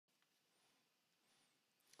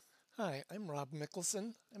Hi, I'm Rob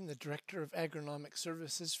Mikkelsen. I'm the Director of Agronomic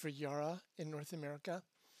Services for Yara in North America,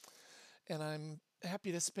 and I'm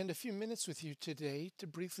happy to spend a few minutes with you today to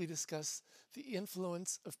briefly discuss the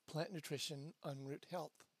influence of plant nutrition on root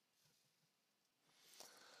health.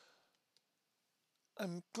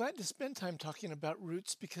 I'm glad to spend time talking about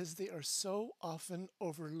roots because they are so often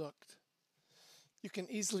overlooked. You can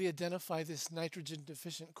easily identify this nitrogen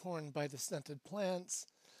deficient corn by the stunted plants,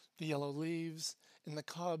 the yellow leaves, and the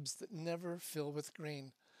cobs that never fill with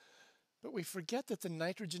grain. But we forget that the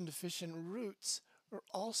nitrogen deficient roots are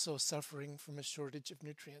also suffering from a shortage of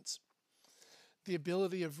nutrients. The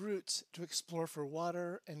ability of roots to explore for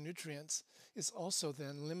water and nutrients is also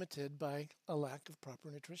then limited by a lack of proper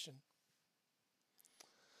nutrition.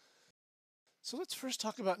 So let's first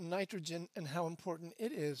talk about nitrogen and how important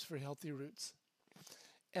it is for healthy roots.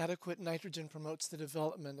 Adequate nitrogen promotes the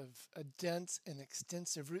development of a dense and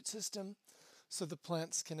extensive root system so the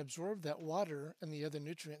plants can absorb that water and the other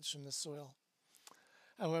nutrients from the soil.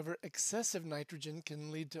 However, excessive nitrogen can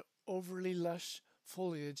lead to overly lush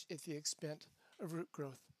foliage at the expense of root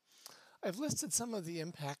growth. I've listed some of the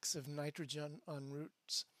impacts of nitrogen on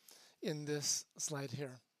roots in this slide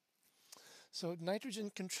here. So nitrogen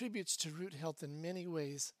contributes to root health in many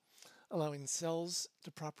ways, allowing cells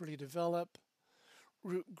to properly develop,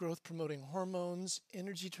 root growth promoting hormones,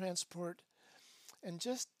 energy transport, and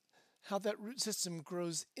just how that root system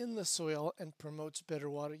grows in the soil and promotes better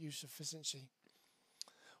water use efficiency.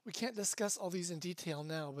 We can't discuss all these in detail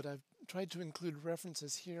now, but I've tried to include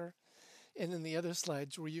references here and in the other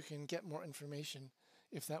slides where you can get more information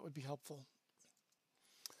if that would be helpful.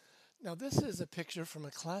 Now this is a picture from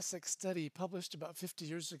a classic study published about 50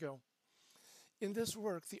 years ago. In this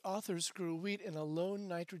work, the authors grew wheat in a low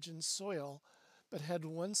nitrogen soil but had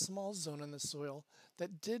one small zone in the soil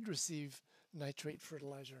that did receive nitrate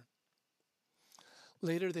fertilizer.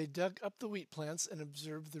 Later, they dug up the wheat plants and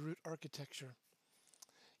observed the root architecture.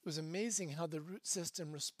 It was amazing how the root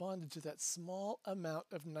system responded to that small amount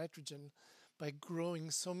of nitrogen by growing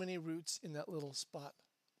so many roots in that little spot.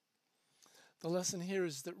 The lesson here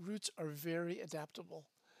is that roots are very adaptable.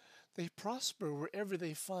 They prosper wherever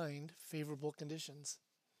they find favorable conditions.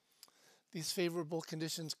 These favorable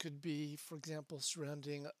conditions could be, for example,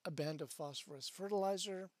 surrounding a band of phosphorus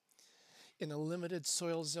fertilizer, in a limited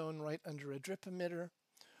soil zone right under a drip emitter,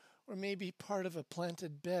 or maybe part of a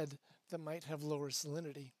planted bed that might have lower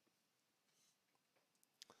salinity.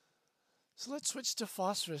 So let's switch to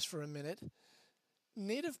phosphorus for a minute.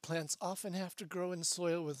 Native plants often have to grow in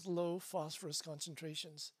soil with low phosphorus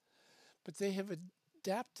concentrations, but they have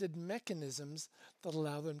adapted mechanisms that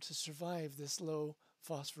allow them to survive this low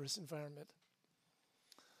phosphorus environment.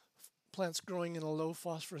 Plants growing in a low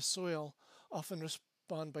phosphorus soil often respond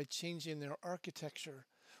by changing their architecture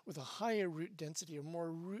with a higher root density or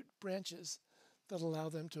more root branches that allow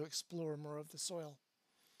them to explore more of the soil.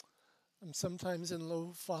 Sometimes in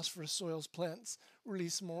low phosphorus soils, plants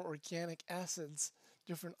release more organic acids,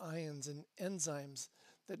 different ions, and enzymes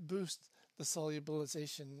that boost the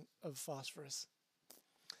solubilization of phosphorus.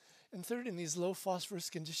 And third, in these low phosphorus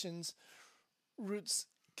conditions, roots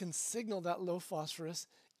can signal that low phosphorus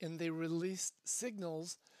and they release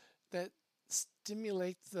signals that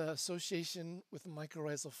stimulate the association with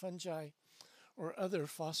mycorrhizal fungi or other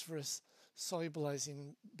phosphorus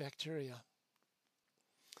solubilizing bacteria.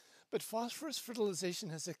 But phosphorus fertilization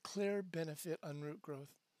has a clear benefit on root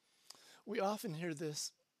growth. We often hear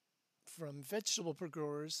this from vegetable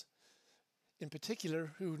growers in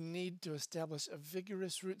particular who need to establish a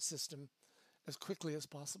vigorous root system as quickly as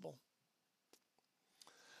possible.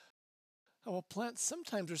 However, plants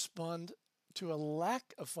sometimes respond to a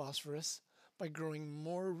lack of phosphorus by growing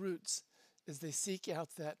more roots as they seek out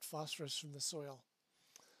that phosphorus from the soil.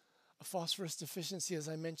 A phosphorus deficiency, as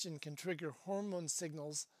I mentioned, can trigger hormone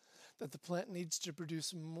signals that the plant needs to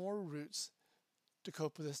produce more roots to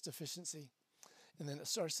cope with this deficiency. And then it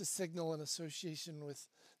starts to signal an association with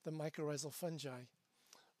the mycorrhizal fungi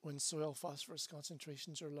when soil phosphorus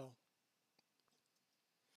concentrations are low.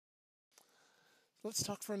 Let's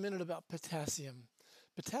talk for a minute about potassium.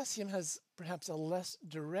 Potassium has perhaps a less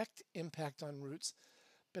direct impact on roots,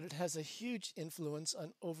 but it has a huge influence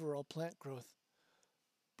on overall plant growth,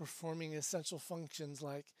 performing essential functions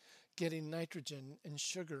like getting nitrogen and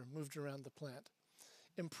sugar moved around the plant,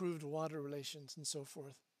 improved water relations, and so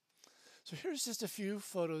forth. So here's just a few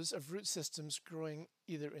photos of root systems growing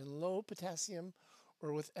either in low potassium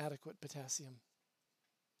or with adequate potassium.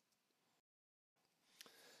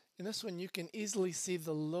 In this one, you can easily see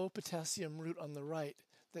the low potassium root on the right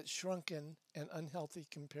that's shrunken and unhealthy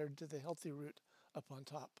compared to the healthy root up on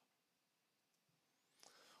top.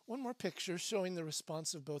 One more picture showing the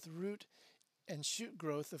response of both root and shoot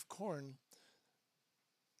growth of corn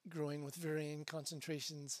growing with varying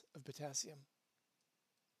concentrations of potassium.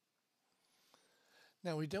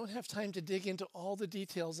 Now, we don't have time to dig into all the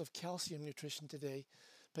details of calcium nutrition today,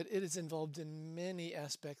 but it is involved in many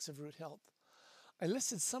aspects of root health. I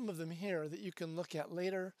listed some of them here that you can look at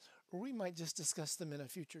later, or we might just discuss them in a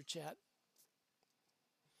future chat.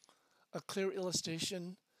 A clear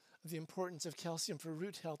illustration of the importance of calcium for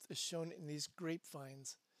root health is shown in these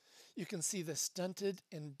grapevines. You can see the stunted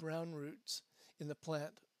and brown roots in the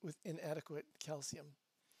plant with inadequate calcium.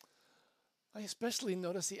 I especially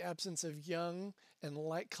notice the absence of young and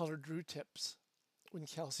light-colored root tips when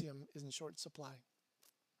calcium is in short supply.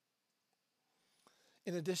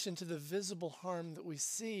 In addition to the visible harm that we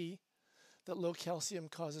see that low calcium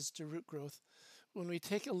causes to root growth, when we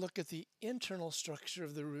take a look at the internal structure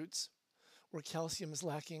of the roots where calcium is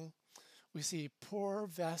lacking, we see poor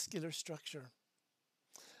vascular structure.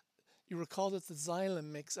 You recall that the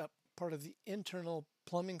xylem makes up part of the internal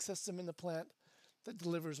plumbing system in the plant that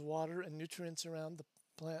delivers water and nutrients around the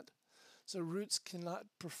plant, so roots cannot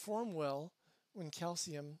perform well when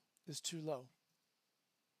calcium is too low.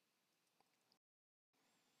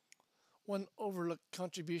 One overlooked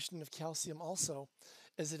contribution of calcium also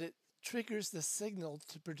is that it triggers the signal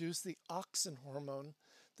to produce the auxin hormone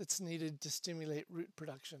that's needed to stimulate root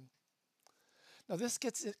production. Now, this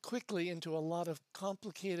gets it quickly into a lot of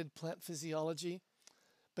complicated plant physiology,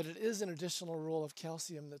 but it is an additional role of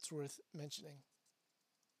calcium that's worth mentioning.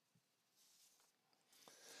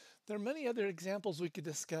 There are many other examples we could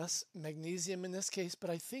discuss, magnesium in this case, but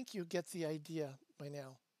I think you get the idea by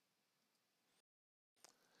now.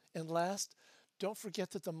 And last, don't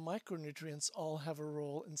forget that the micronutrients all have a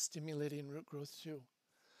role in stimulating root growth too.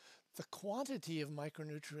 The quantity of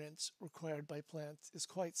micronutrients required by plants is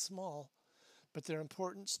quite small, but their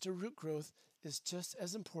importance to root growth is just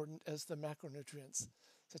as important as the macronutrients,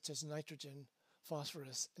 such as nitrogen,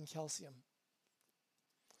 phosphorus, and calcium.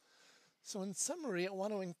 So in summary, I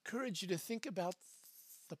want to encourage you to think about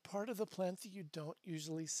the part of the plant that you don't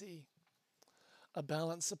usually see. A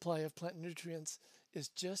balanced supply of plant nutrients is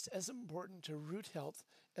just as important to root health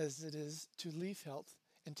as it is to leaf health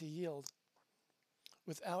and to yield.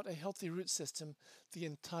 Without a healthy root system, the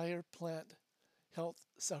entire plant health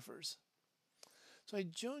suffers. So I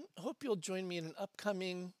hope you'll join me in an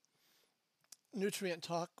upcoming nutrient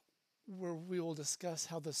talk where we will discuss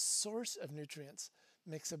how the source of nutrients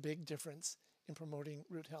makes a big difference in promoting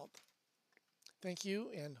root health. Thank you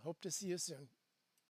and hope to see you soon.